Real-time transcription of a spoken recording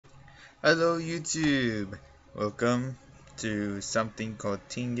Hello YouTube! Welcome to something called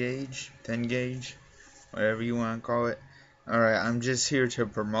Tengaged, whatever you want to call it. Alright, I'm just here to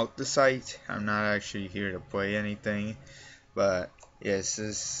promote the site. I'm not actually here to play anything. But yes,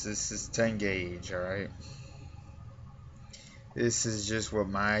 this is Tengaged, alright? This is just what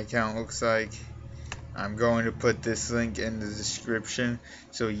my account looks like. I'm going to put this link in the description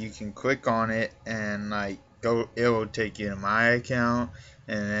so you can click on it and it will take you to my account,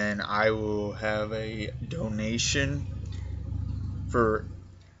 and then I will have a donation for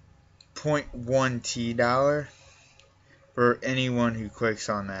 0.1 T dollar for anyone who clicks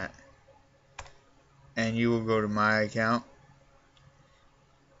on that, and you will go to my account,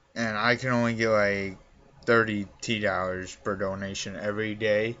 and I can only get like 30 T dollars per donation every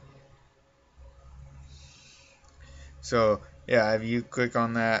day. So yeah, if you click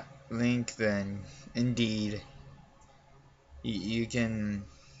on that link, then indeed you can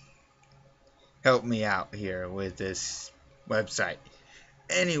help me out here with this website.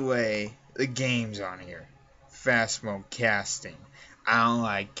 Anyway, the game's on here. Fast mode casting. I don't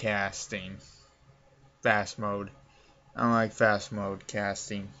like casting. Fast mode. I don't like fast mode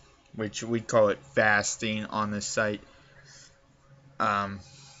casting, which we call it fasting on this site.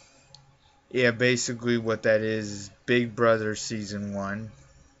 Yeah, basically what that is Big Brother Season 1.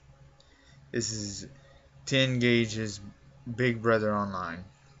 This is Tengage's Big Brother Online.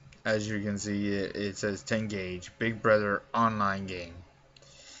 As you can see, it says Tengaged, Big Brother Online game.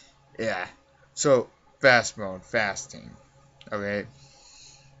 Yeah. So, fast mode, fasting. Okay.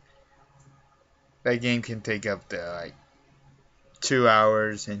 That game can take up to like 2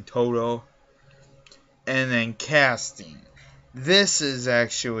 hours in total. And then casting. This is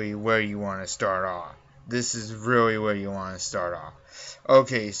actually where you want to start off. This is really where you want to start off.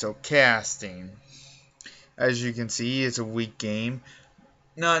 Okay, so casting. As you can see, it's a weak game.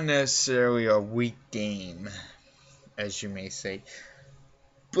 Not necessarily a weak game, as you may say.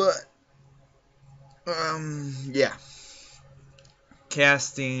 But, yeah.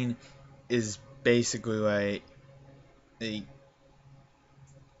 Casting is basically like a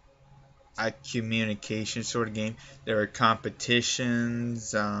communication sort of game. There are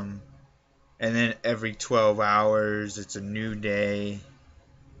competitions, and then every 12 hours it's a new day.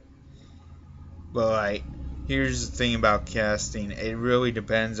 But like, here's the thing about casting. It really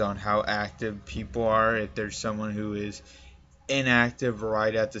depends on how active people are. If there's someone who is inactive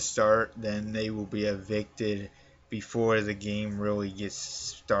right at the start, then they will be evicted before the game really gets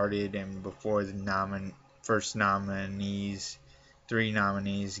started and before the first nominees, 3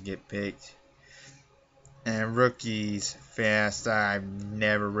 nominees get picked. And rookies fast, I've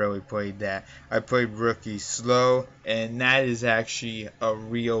never really played that. I played rookies slow, and that is actually a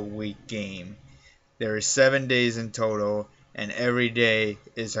real weak game. There are 7 days in total, and every day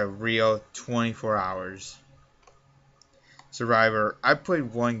is a real 24 hours. Survivor, I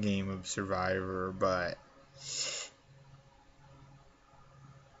played one game of Survivor, but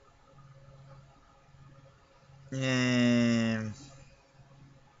I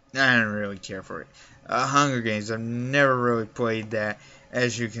don't really care for it. Hunger Games, I've never really played that.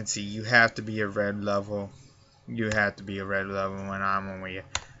 As you can see, you have to be a red level. You have to be a red level when I'm only a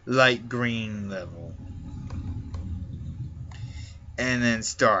light green level. And then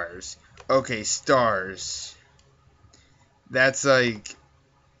stars. Okay, stars. That's like,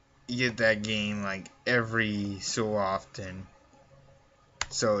 you get that game like every so often.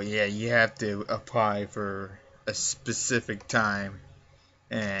 So yeah, you have to apply for a specific time.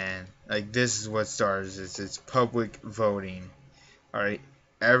 And like, this is what stars is. It's public voting. Alright,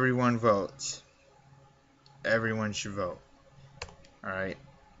 everyone votes. Everyone should vote. Alright.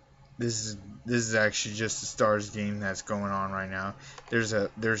 This is actually just a stars game that's going on right now. There's a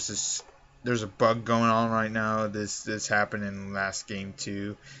bug going on right now. This happened in the last game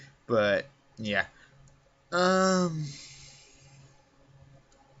too. But yeah. Yeah,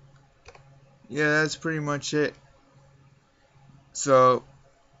 that's pretty much it. So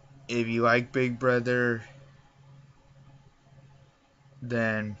if you like Big Brother,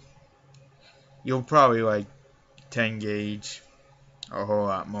 then you'll probably like Tengaged a whole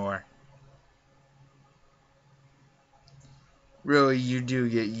lot more. Really, you do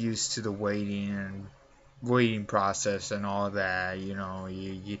get used to the waiting process and all that. You know,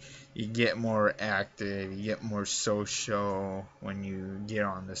 you get more active, you get more social when you get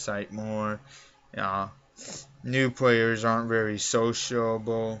on the site more. New players aren't very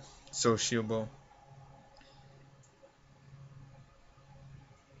sociable.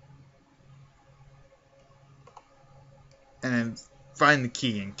 And then find the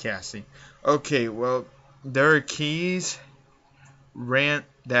key in casting. Okay, well, there are keys.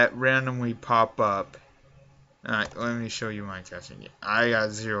 that randomly pop up. Alright, let me show you my testing. I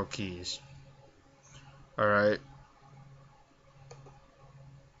got 0 keys. Alright.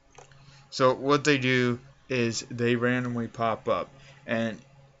 So what they do is they randomly pop up. And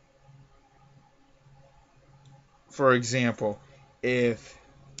for example, if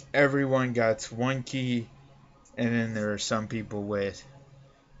everyone gets 1 key and then there are some people with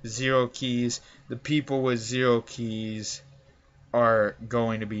 0 keys, the people with 0 keys are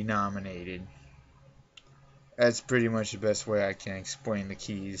going to be nominated. That's pretty much the best way I can explain the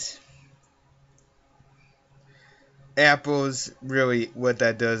keys. Apples, really, what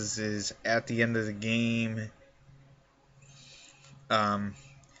that does is at the end of the game,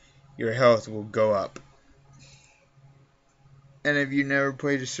 your health will go up. And if you never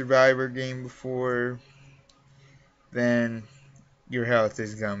played a Survivor game before, then your health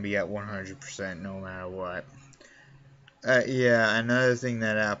is going to be at 100% no matter what. Yeah, another thing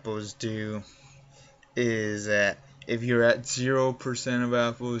that apples do is that if you're at 0% of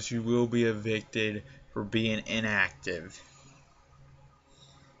apples, you will be evicted for being inactive.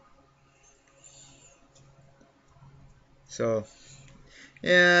 So,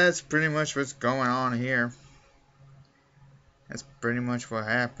 yeah, that's pretty much what's going on here. That's pretty much what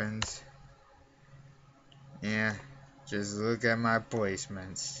happens. Yeah, just look at my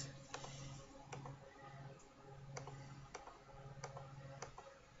placements.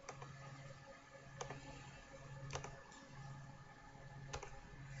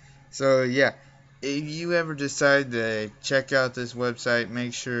 So, yeah, if you ever decide to check out this website,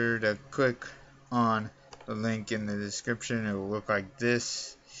 make sure to click on the link in the description. It will look like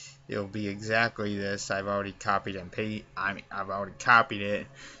this. It'll be exactly this. I've already copied and paste. I've already copied it.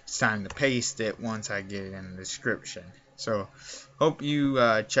 It's time to paste it once I get it in the description. So, hope you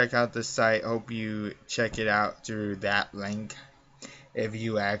check out the site. Hope you check it out through that link. If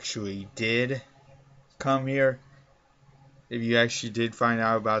you actually did come here, if you actually did find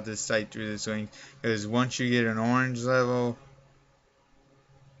out about this site through this link, because once you get an orange level,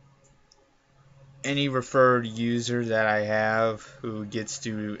 any referred user that I have who gets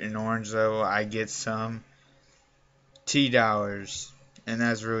to an orange level, I get some $T, and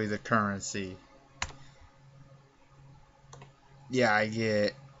that's really the currency. Yeah, I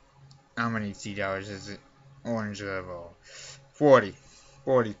get, how many $T is it? Orange level, 40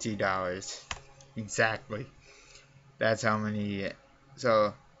 $40 exactly. That's how many.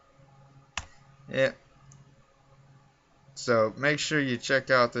 So yeah, so make sure you check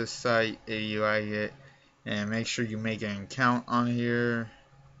out this site if you like it, and make sure you make an account on here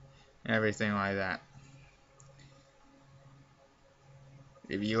and everything like that.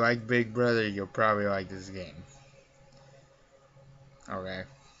 If you like Big Brother, you'll probably like this game. Okay,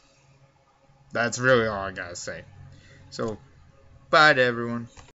 that's really all I gotta say. So bye to everyone.